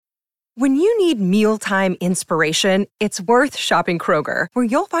When you need mealtime inspiration, it's worth shopping Kroger, where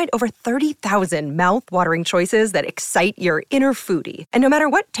you'll find over 30,000 mouth-watering choices that excite your inner foodie. And no matter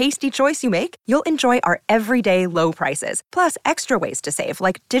what tasty choice you make, you'll enjoy our everyday low prices, plus extra ways to save,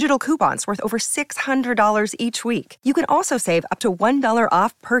 like digital coupons worth over $600 each week. You can also save up to $1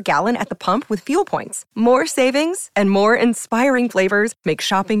 off per gallon at the pump with fuel points. More savings and more inspiring flavors make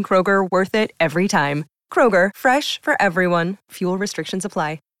shopping Kroger worth it every time. Kroger, fresh for everyone. Fuel restrictions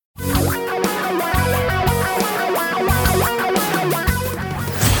apply.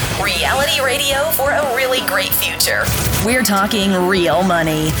 Reality radio for a really great future. We're talking real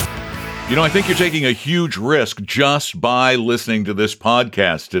money. You know, I think you're taking a huge risk just by listening to this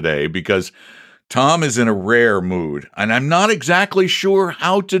podcast today, because Tom is in a rare mood, and I'm not exactly sure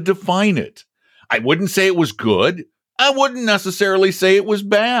how to define it. I wouldn't say it was good. I wouldn't necessarily say it was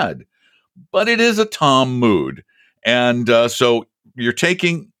bad, but it is a Tom mood. And so you're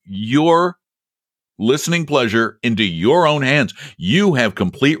taking your listening pleasure into your own hands. You have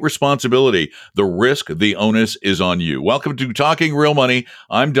complete responsibility. The risk, the onus is on you. Welcome to Talking Real Money.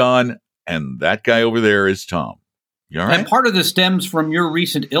 I'm Don, and that guy over there is Tom. You all right? And part of this stems from your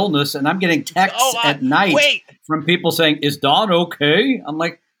recent illness, and I'm getting texts at night from people saying, "Is Don okay?" I'm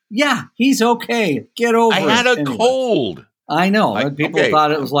like, "Yeah, he's okay. Get over it." I had a cold. I know. And people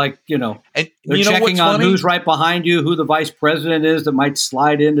thought it was like, and they're checking on who's right behind you, who the vice president is that might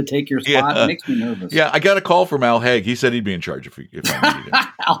slide in to take your spot. It makes me nervous. Yeah, I got a call from Al Haig. He said he'd be in charge if I needed him.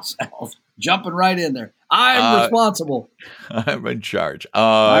 Al's jumping right in there. I'm responsible. I'm in charge.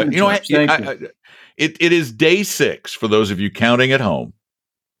 It is day 6 for those of you counting at home.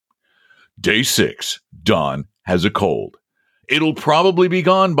 Day 6, Don has a cold. It'll probably be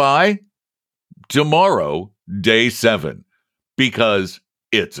gone by tomorrow, day 7. Because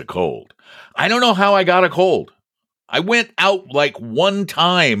it's a cold. I don't know how I got a cold. I went out like one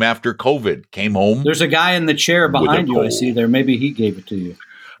time after COVID, came home. There's a guy in the chair behind you, I see there. Maybe he gave it to you.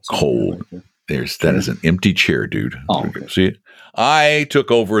 Cold. That is an empty chair, dude. Oh, okay. See it? I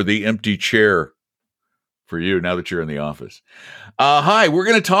took over the empty chair for you now that you're in the office. Hi, we're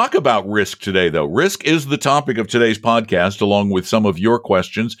going to talk about risk today, though. Risk is the topic of today's podcast, along with some of your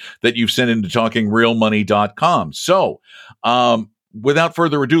questions that you've sent into talkingrealmoney.com. So, without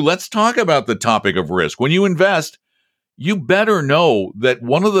further ado, let's talk about the topic of risk. When you invest, you better know that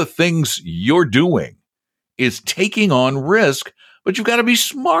one of the things you're doing is taking on risk, but you've got to be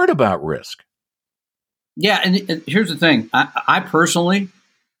smart about risk. Yeah, and here's the thing. I personally,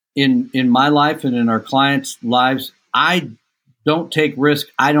 in my life and in our clients' lives, I don't take risk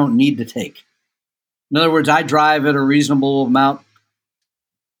I don't need to take. In other words, I drive at a reasonable amount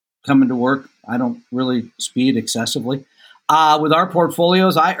coming to work. I don't really speed excessively. With our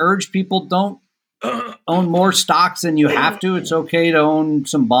portfolios, I urge people don't own more stocks than you have to. It's okay to own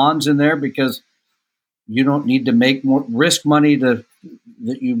some bonds in there because you don't need to make more risk money that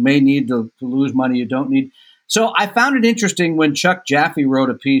you may need to lose money you don't need. So I found it interesting when Chuck Jaffe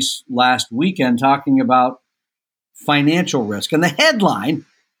wrote a piece last weekend talking about financial risk. And the headline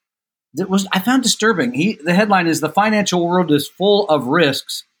I found disturbing. The headline is "The financial world is full of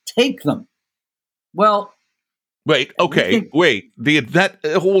risks. Take them." Well, hold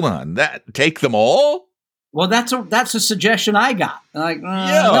on. Take them all? Well, that's a suggestion I got. Like,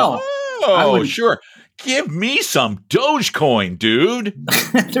 no. Oh, sure. Give me some Dogecoin, dude.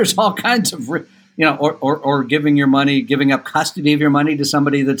 There's all kinds of, or giving up custody of your money to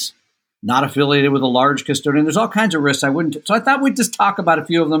somebody that's not affiliated with a large custodian. There's all kinds of risks. So I thought we'd just talk about a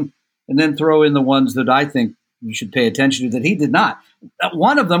few of them and then throw in the ones that I think you should pay attention to that he did not.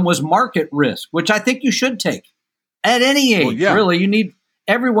 One of them was market risk, which I think you should take at any age. Well, yeah. Really,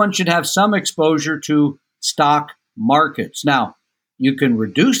 everyone should have some exposure to stock markets. Now, you can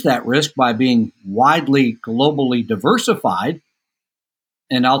reduce that risk by being widely globally diversified.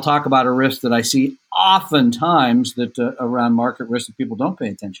 And I'll talk about a risk that I see oftentimes that around market risk that people don't pay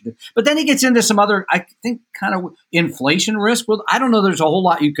attention to. But then he gets into some other, I think, kind of inflation risk. Well, I don't know there's a whole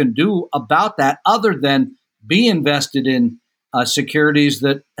lot you can do about that other than be invested in securities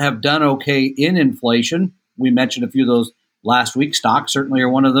that have done okay in inflation. We mentioned a few of those last week. Stocks certainly are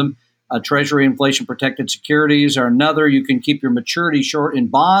one of them. Treasury inflation protected securities are another. You can keep your maturity short in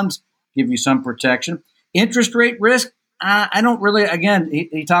bonds, give you some protection. Interest rate risk, I don't really. Again,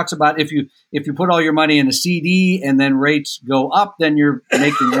 he talks about if you put all your money in a CD and then rates go up, then you're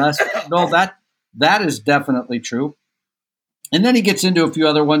making less. No, that is definitely true. And then he gets into a few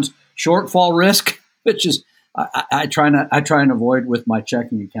other ones. Shortfall risk, which is I try and avoid with my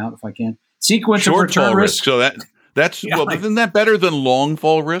checking account if I can. Sequence of return risk. So that's isn't that better than long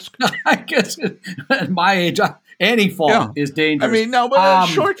fall risk? I guess at my age, Any fall is dangerous. I mean, no, but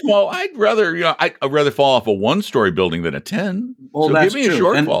a shortfall, I'd rather fall off a 1-story building than a 10. Well, so that's give me a true.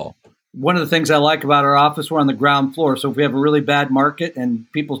 shortfall. And one of the things I like about our office, we're on the ground floor. So if we have a really bad market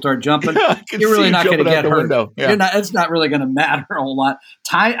and people start jumping, you're really not going to get hurt. Yeah. It's not really going to matter a whole lot.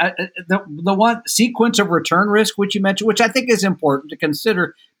 The one sequence of return risk, which you mentioned, which I think is important to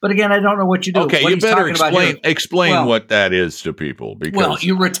consider. But again, I don't know what you do. Okay, what you better explain what that is to people. Because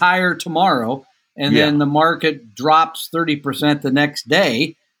you retire tomorrow, and then the market drops 30% the next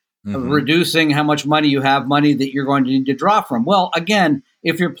day, reducing how much money you have, money that you're going to need to draw from. Well, again,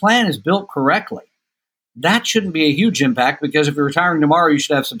 if your plan is built correctly, that shouldn't be a huge impact, because if you're retiring tomorrow, you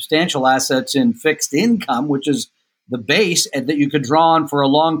should have substantial assets in fixed income, which is the base, and that you could draw on for a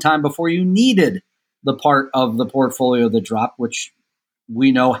long time before you needed the part of the portfolio that dropped, which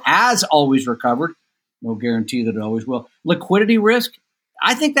we know has always recovered. No guarantee that it always will. Liquidity risk,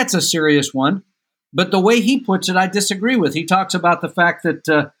 I think that's a serious one. But the way he puts it, I disagree with. He talks about the fact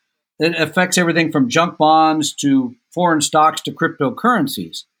that it affects everything from junk bonds to foreign stocks to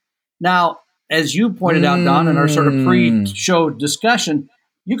cryptocurrencies. Now, as you pointed out, Don, in our sort of pre-show discussion,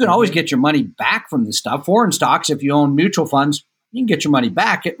 you can always get your money back from this stuff. Foreign stocks, if you own mutual funds, you can get your money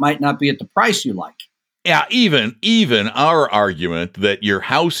back. It might not be at the price you like. Yeah, even our argument that your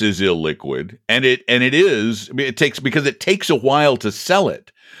house is illiquid, and it takes a while to sell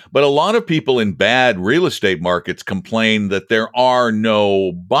it. But a lot of people in bad real estate markets complain that there are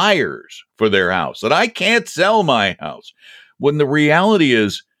no buyers for their house, that I can't sell my house. When the reality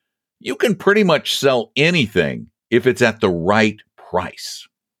is, you can pretty much sell anything if it's at the right price.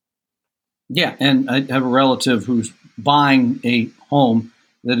 Yeah, and I have a relative who's buying a home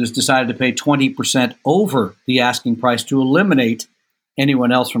that has decided to pay 20% over the asking price to eliminate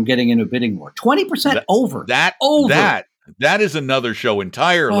anyone else from getting into a bidding war. 20% over. That is another show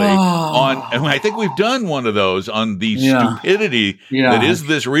entirely on, and I think we've done one of those on the stupidity that is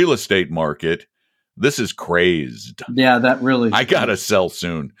this real estate market. This is crazed. Yeah, that really. I gotta sell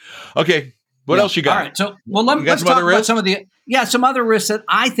soon. Okay, what else you got? All right, so let's talk about some of the some other risks that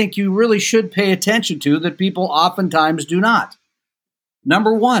I think you really should pay attention to that people oftentimes do not.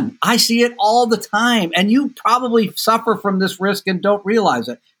 Number one, I see it all the time, and you probably suffer from this risk and don't realize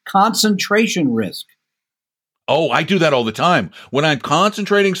it. Concentration risk. Oh, I do that all the time. When I'm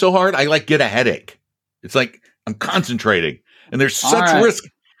concentrating so hard, I get a headache. It's like I'm concentrating, and there's such risk.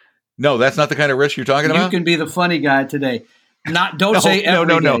 No, that's not the kind of risk you're talking about. You can be the funny guy today. Don't say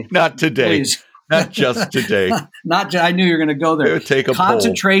every day. Not today. Please. Not just today. I knew you were going to go there. Take a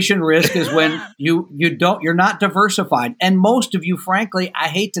concentration risk is when you're not diversified, and most of you, frankly, I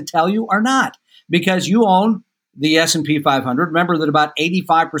hate to tell you, are not, because you own the S&P 500. Remember that about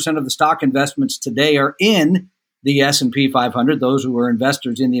 85% of the stock investments today are in the S&P 500, those who are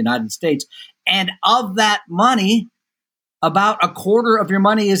investors in the United States. And of that money, about a quarter of your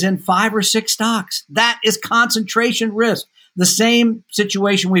money is in 5 or 6 stocks. That is concentration risk. The same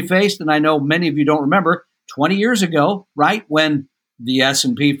situation we faced, and I know many of you don't remember, 20 years ago, right, when the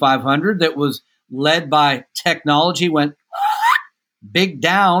S&P 500 that was led by technology went big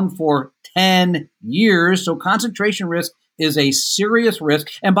down for 10 years. So concentration risk is a serious risk.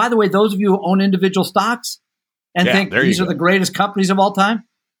 And by the way, those of you who own individual stocks and think these are the greatest companies of all time,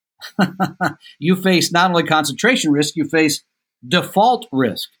 you face not only concentration risk, you face default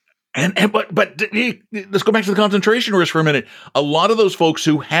risk. But let's go back to the concentration risk for a minute. A lot of those folks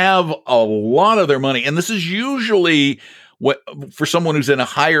who have a lot of their money, and this is usually for someone who's in a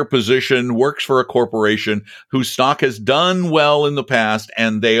higher position, works for a corporation whose stock has done well in the past,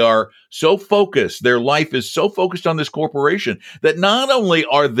 and they are so focused, their life is so focused on this corporation that not only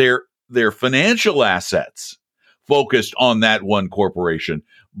are their financial assets focused on that one corporation,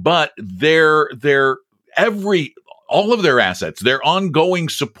 but all of their assets, their ongoing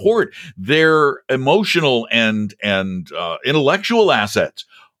support, their emotional and intellectual assets,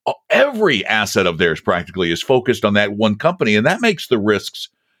 every asset of theirs practically is focused on that one company. And that makes the risks,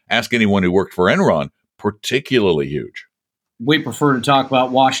 ask anyone who worked for Enron, particularly huge. We prefer to talk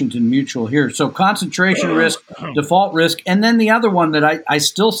about Washington Mutual here. So concentration risk, default risk, and then the other one that I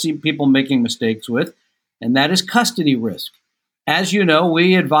still see people making mistakes with, and that is custody risk. As you know,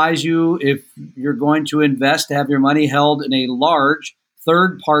 we advise you, if you're going to invest, to have your money held in a large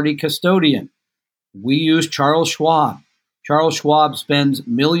third-party custodian. We use Charles Schwab. Charles Schwab spends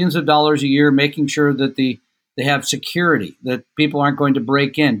millions of dollars a year making sure that they have security, that people aren't going to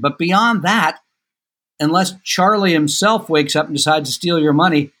break in. But beyond that, unless Charlie himself wakes up and decides to steal your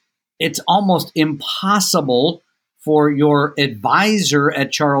money, it's almost impossible for your advisor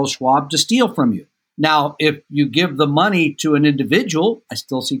at Charles Schwab to steal from you. Now, if you give the money to an individual, I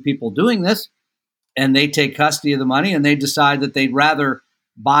still see people doing this, and they take custody of the money and they decide that they'd rather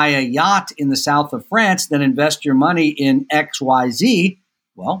buy a yacht in the south of France than invest your money in XYZ,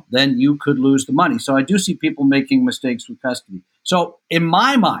 well, then you could lose the money. So I do see people making mistakes with custody. So in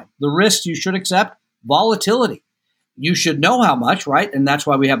my mind, the risks you should accept, volatility. You should know how much, right? And that's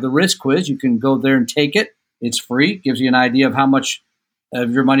why we have the risk quiz. You can go there and take it. It's free. Gives you an idea of how much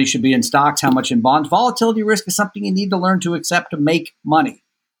of your money should be in stocks, how much in bonds. Volatility risk is something you need to learn to accept to make money.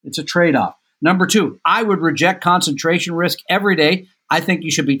 It's a trade-off. Number 2, I would reject concentration risk every day. I think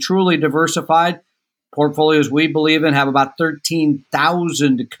you should be truly diversified. Portfolios we believe in have about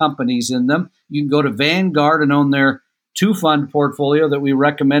 13,000 companies in them. You can go to Vanguard and own their 2-fund portfolio that we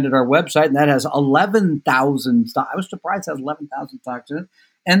recommend at our website, and that has 11,000 stocks. I was surprised it has 11,000 stocks in it.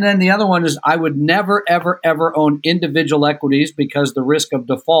 And then the other one is I would never, ever, ever own individual equities because the risk of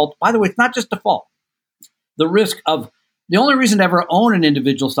default, by the way, it's not just default. The only reason to ever own an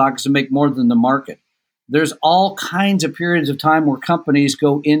individual stock is to make more than the market. There's all kinds of periods of time where companies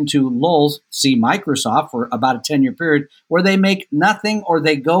go into lulls, see Microsoft for about a 10-year period, where they make nothing or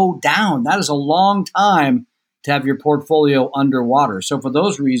they go down. That is a long time to have your portfolio underwater. So for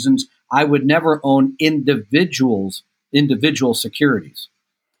those reasons, I would never own individual securities.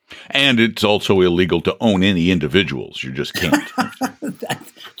 And it's also illegal to own any individuals. You just can't.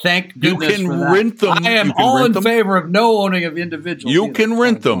 Thank goodness you can for that. rent them. I am all in favor of no owning of individuals. You can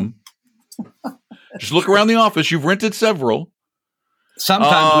rent them. Just look around the office. You've rented several.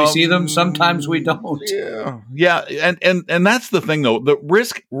 Sometimes we see them. Sometimes we don't. Yeah. And that's the thing, though. The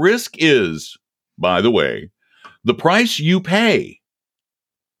risk is, by the way, the price you pay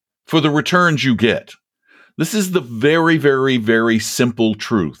for the returns you get. This is the very, very, very simple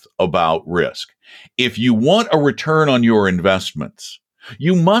truth about risk. If you want a return on your investments,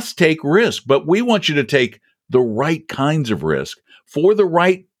 you must take risk, but we want you to take the right kinds of risk for the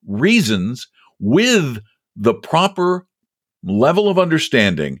right reasons with the proper level of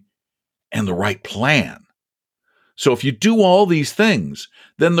understanding and the right plan. So if you do all these things,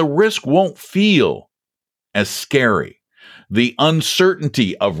 then the risk won't feel as scary. The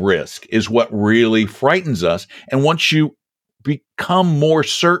uncertainty of risk is what really frightens us. And once you become more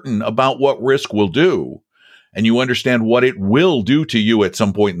certain about what risk will do, and you understand what it will do to you at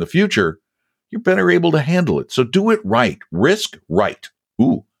some point in the future, you're better able to handle it. So do it right. Risk right.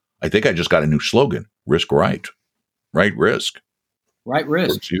 Ooh, I think I just got a new slogan. Risk right. Right risk. Right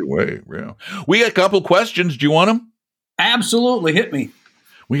risk. Works either way. Yeah. We got a couple questions. Do you want them? Absolutely. Hit me.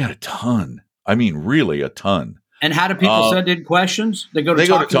 We got a ton. I mean, really a ton. And how do people send in questions? They go to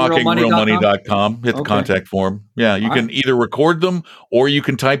talkingrealmoney.com, hit the contact form. Yeah, you can either record them or you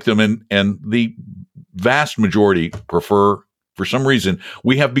can type them, and the vast majority prefer, for some reason,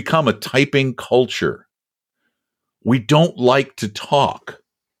 we have become a typing culture. We don't like to talk.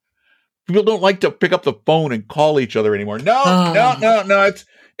 People don't like to pick up the phone and call each other anymore. No,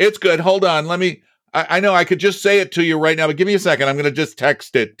 it's good. Hold on. I know I could just say it to you right now, but give me a second. I'm going to just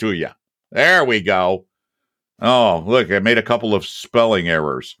text it to you. There we go. Oh, look, I made a couple of spelling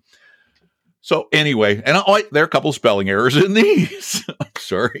errors. So anyway, and there are a couple of spelling errors in these. I'm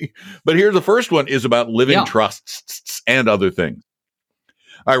sorry. But here, the first one is about living trusts and other things.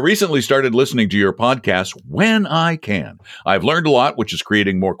 I recently started listening to your podcast when I can. I've learned a lot, which is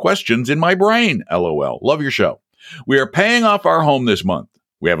creating more questions in my brain. LOL. Love your show. We are paying off our home this month.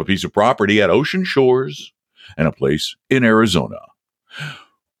 We have a piece of property at Ocean Shores and a place in Arizona.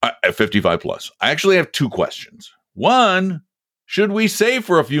 At 55 plus. I actually have 2 questions. One, should we save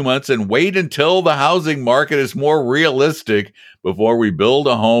for a few months and wait until the housing market is more realistic before we build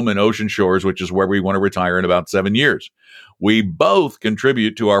a home in Ocean Shores, which is where we want to retire in about 7 years? We both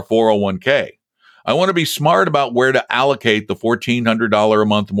contribute to our 401k. I want to be smart about where to allocate the $1,400 a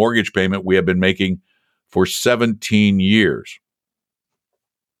month mortgage payment we have been making for 17 years.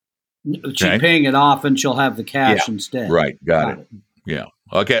 She's paying it off and she'll have the cash instead. Right. Got it. Yeah.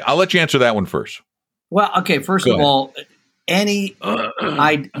 Okay. I'll let you answer that one first. Well, okay. First of all, we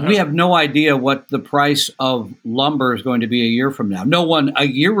have no idea what the price of lumber is going to be a year from now. No one a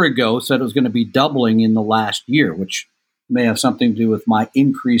year ago said it was going to be doubling in the last year, which may have something to do with my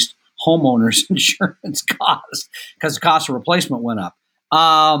increased homeowners insurance cost because the cost of replacement went up.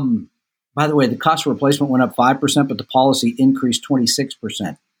 By the way, the cost of replacement went up 5%, but the policy increased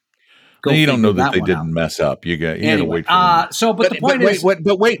 26%. You don't know that they didn't mess up. You got to wait for them. The point is,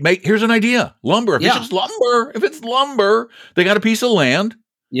 here's an idea. Lumber. If it's lumber, they got a piece of land.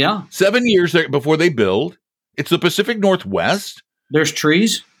 Yeah. 7 years before they build. It's the Pacific Northwest. There's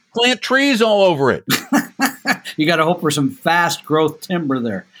trees. Plant trees all over it. You got to hope for some fast growth timber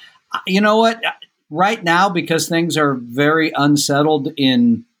there. You know what? Right now, because things are very unsettled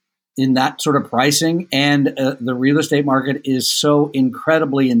in in that sort of pricing, and the real estate market is so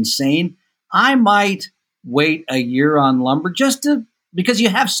incredibly insane. I might wait a year on lumber because you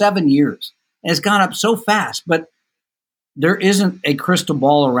have 7 years and it's gone up so fast, but there isn't a crystal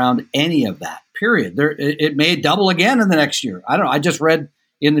ball around any of that, period. It may double again in the next year. I don't know. I just read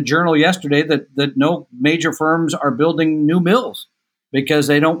in the Journal yesterday that no major firms are building new mills because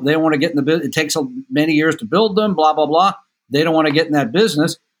they don't want to get in the business. It takes many years to build them, blah, blah, blah. They don't want to get in that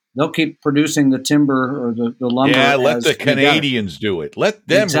business. They'll keep producing the timber or the lumber. Yeah, let the Canadians do it. Let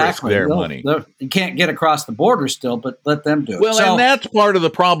them risk their money. You can't get across the border still, but let them do it. Well, and that's part of the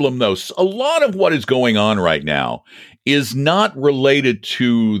problem, though. A lot of what is going on right now is not related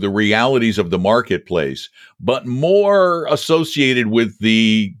to the realities of the marketplace, but more associated with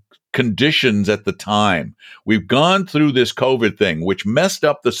the conditions at the time. We've gone through this COVID thing, which messed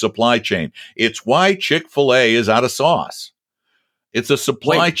up the supply chain. It's why Chick-fil-A is out of sauce. It's a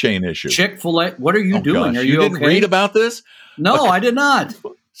supply chain issue. Chick-fil-A, what are you doing? Gosh, are you didn't okay? read about this? No, I did not.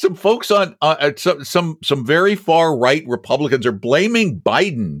 Some folks on some very far right Republicans are blaming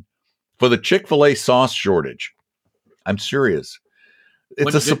Biden for the Chick-fil-A sauce shortage. I'm serious.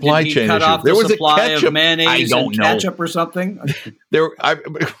 It's a supply chain issue. There was a ketchup of mayonnaise and ketchup or something.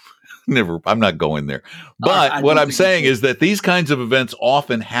 I'm not going there. But what I'm saying is that these kinds of events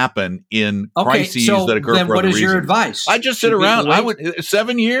often happen in crises that occur for other reasons. What is your advice? I just sit around.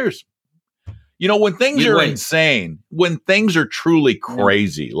 7 years. You know, when things are insane, when things are truly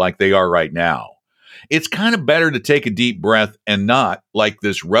crazy like they are right now, it's kind of better to take a deep breath and not, like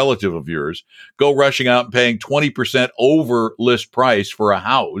this relative of yours, go rushing out and paying 20% over list price for a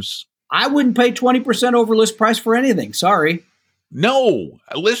house. I wouldn't pay 20% over list price for anything. Sorry. No,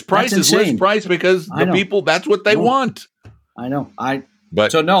 list price is list price because the people, that's what they want. I know. I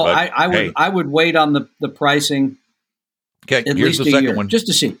would wait on the pricing. Okay, at here's least the second year, one. just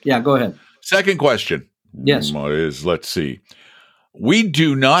to see. Yeah, go ahead. Second question. Yes. Let's see. We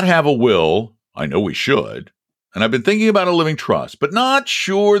do not have a will. I know we should. And I've been thinking about a living trust, but not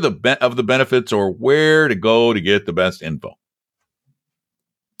sure of the benefits or where to go to get the best info.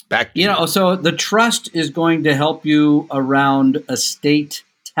 Back to you. So the trust is going to help you around estate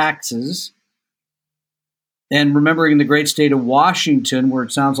taxes. And remembering the great state of Washington, where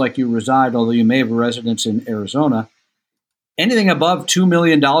it sounds like you reside, although you may have a residence in Arizona, anything above $2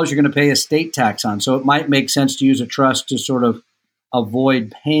 million, you're going to pay estate tax on. So it might make sense to use a trust to sort of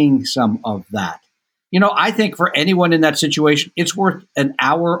avoid paying some of that. I think for anyone in that situation, it's worth an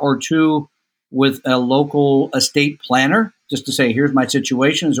hour or two with a local estate planner just to say, here's my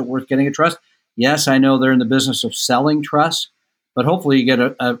situation. Is it worth getting a trust? Yes, I know they're in the business of selling trusts, but hopefully you get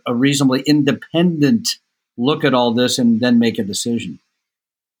a reasonably independent look at all this and then make a decision.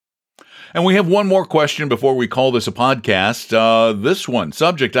 And we have one more question before we call this a podcast. This one,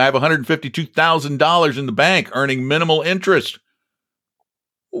 subject, I have $152,000 in the bank earning minimal interest.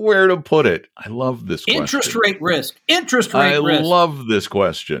 Where to put it? I love this question. Interest rate risk. I love this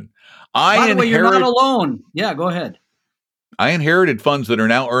question. By the way, you're not alone. Yeah, go ahead. I inherited funds that are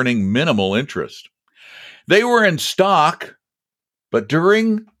now earning minimal interest. They were in stock, but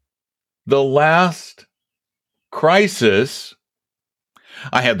during the last crisis,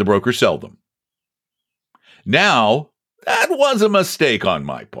 I had the broker sell them. Now, that was a mistake on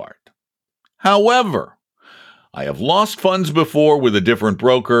my part. However, I have lost funds before with a different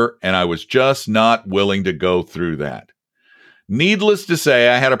broker, and I was just not willing to go through that. Needless to say,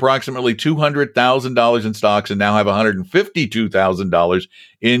 I had approximately $200,000 in stocks and now have $152,000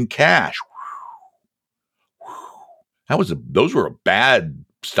 in cash. Those were bad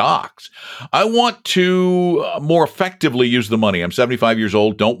stocks. I want to more effectively use the money. I'm 75 years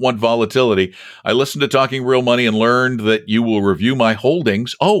old, don't want volatility. I listened to Talking Real Money and learned that you will review my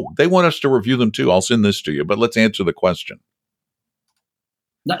holdings. Oh, they want us to review them too. I'll send this to you, but let's answer the question.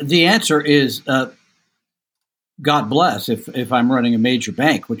 The answer is, God bless if I'm running a major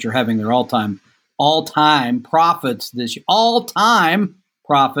bank, which are having their all-time profits this year, all-time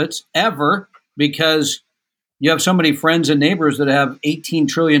profits ever, because you have so many friends and neighbors that have $18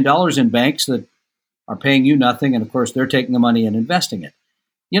 trillion in banks that are paying you nothing. And of course, they're taking the money and investing it.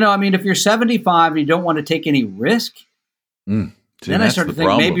 If you're 75 and you don't want to take any risk, then I start to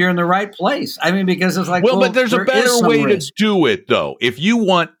think maybe you're in the right place. Because it's like, but there's a better way to do it, though. If you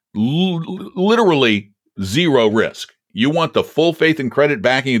want literally zero risk, you want the full faith and credit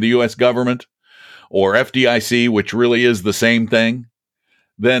backing of the U.S. government or FDIC, which really is the same thing,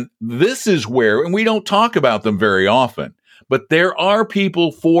 then this is where, and we don't talk about them very often, but there are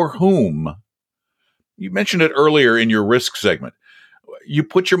people for whom, you mentioned it earlier in your risk segment, you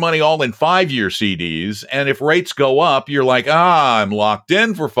put your money all in 5-year CDs, and if rates go up, you're like, I'm locked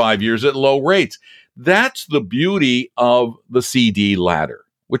in for 5 years at low rates. That's the beauty of the CD ladder,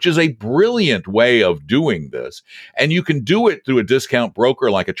 which is a brilliant way of doing this. And you can do it through a discount broker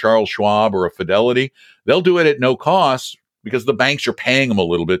like a Charles Schwab or a Fidelity. They'll do it at no cost because the banks are paying them a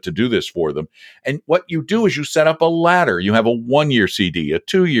little bit to do this for them. And what you do is you set up a ladder. You have a 1-year CD, a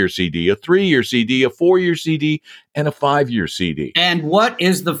 2-year CD, a 3-year CD, a 4-year CD, and a 5-year CD. And what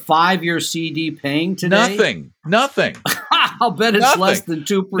is the 5-year CD paying today? Nothing. I'll bet it's less than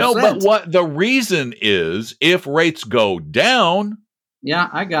 2%. No, but what the reason is, if rates go down. Yeah,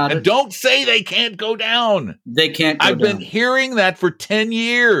 I got it. And don't say they can't go down. They can't go down. I've been hearing that for 10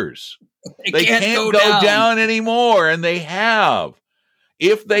 years. They can't go down anymore, and they have.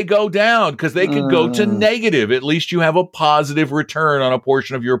 If they go down, because they could go to negative, at least you have a positive return on a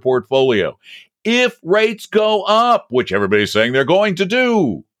portion of your portfolio. If rates go up, which everybody's saying they're going to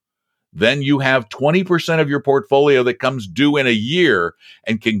do, then you have 20% of your portfolio that comes due in a year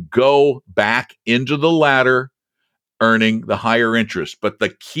and can go back into the ladder, earning the higher interest. But the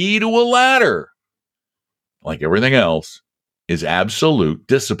key to a ladder, like everything else, is absolute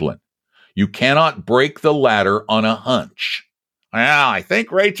discipline. You cannot break the ladder on a hunch. I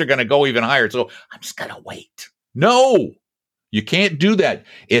think rates are going to go even higher, so I'm just going to wait. No, you can't do that.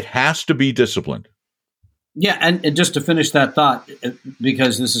 It has to be disciplined. Yeah, and just to finish that thought,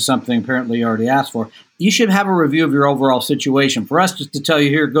 because this is something apparently you already asked for, you should have a review of your overall situation. For us just to tell you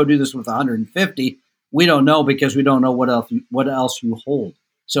here, go do this with 150, we don't know because we don't know what else you hold.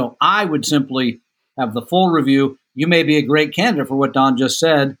 So I would simply have the full review. You may be a great candidate for what Don just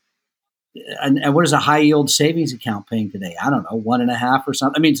said. And what is a high yield savings account paying today? I don't know, 1.5 or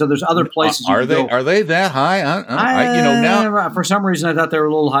something. I mean, so there's other places. Are they that high? Now for some reason I thought they were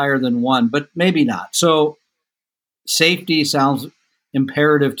a little higher than 1, but maybe not. So safety sounds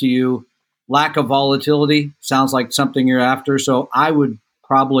imperative to you. Lack of volatility sounds like something you're after. So I would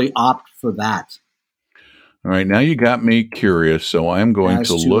probably opt for that. All right, now you got me curious. So I am going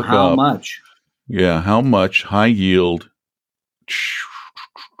to look up how much. Yeah, how much high yield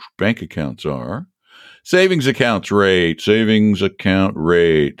bank accounts are. Savings account rates.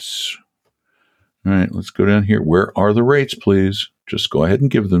 All right, let's go down here. Where are the rates, please? Just go ahead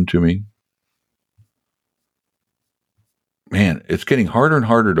and give them to me. Man, it's getting harder and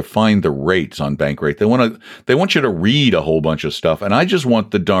harder to find the rates on Bankrate. They want you to read a whole bunch of stuff, and I just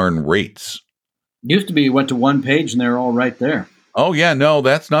want the darn rates. Used to be you went to one page and they're all right there. Oh yeah, no,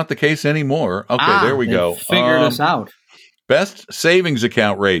 that's not the case anymore. Okay, there we go. Figured us out. Best savings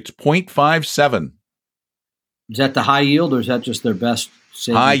account rates, 0.57. Is that the high yield or is that just their best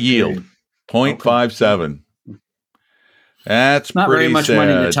savings? High yield, 0.57. Okay. That's not pretty very much sad.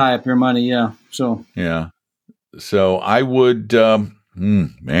 money to tie up your money, yeah. So I would,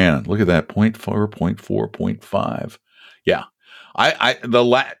 man, look at that, 0.4, 0.4, 0.5. Yeah.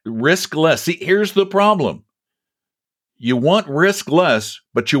 Risk less. See, here's the problem. You want risk less,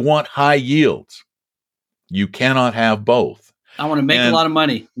 but you want high yields. You cannot have both. I want to make a lot of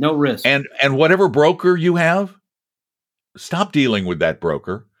money, no risk. And whatever broker you have, stop dealing with that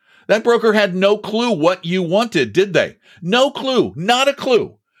broker. That broker had no clue what you wanted, did they? No clue, not a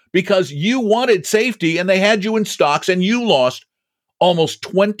clue, because you wanted safety and they had you in stocks and you lost almost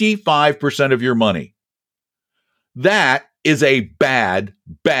 25% of your money. That is a bad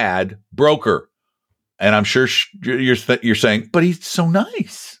broker. And I'm sure you're saying, but he's so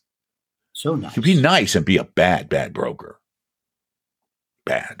nice. So nice. To be nice and be a bad broker.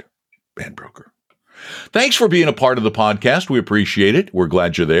 Bad broker. Thanks for being a part of the podcast. We appreciate it. We're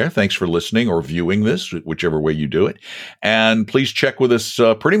glad you're there. Thanks for listening or viewing this, whichever way you do it. And please check with us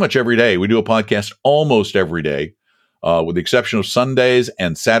pretty much every day. We do a podcast almost every day, with the exception of Sundays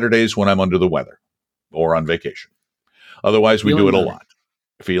and Saturdays when I'm under the weather or on vacation. Otherwise, we do it a lot.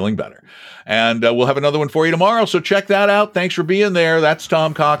 Feeling better. And we'll have another one for you tomorrow, so check that out. Thanks for being there. That's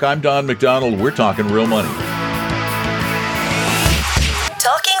Tom Cock. I'm Don McDonald. We're talking real money.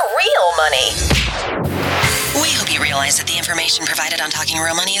 Talking real money. We hope you realize that the information provided on Talking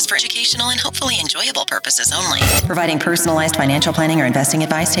Real Money is for educational and hopefully enjoyable purposes only. Providing personalized financial planning or investing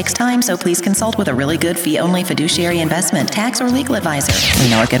advice takes time, so please consult with a really good fee-only fiduciary investment, tax, or legal advisor. We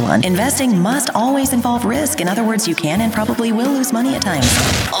know a good one. Investing must always involve risk. In other words, you can and probably will lose money at times.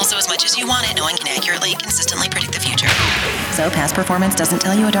 Also, as much as you want it, no one can accurately, consistently predict the future. So past performance doesn't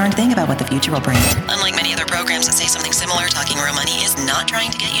tell you a darn thing about what the future will bring. Unlike many other programs that say something similar, Talking Real Money is not trying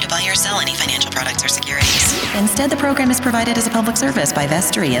to get you to buy or sell any financial products or securities. Instead, the program is provided as a public service by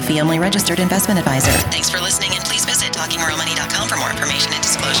Vestry, a fee-only registered investment advisor. Thanks for listening, and please visit TalkingRealMoney.com for more information and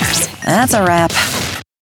disclosures. That's a wrap.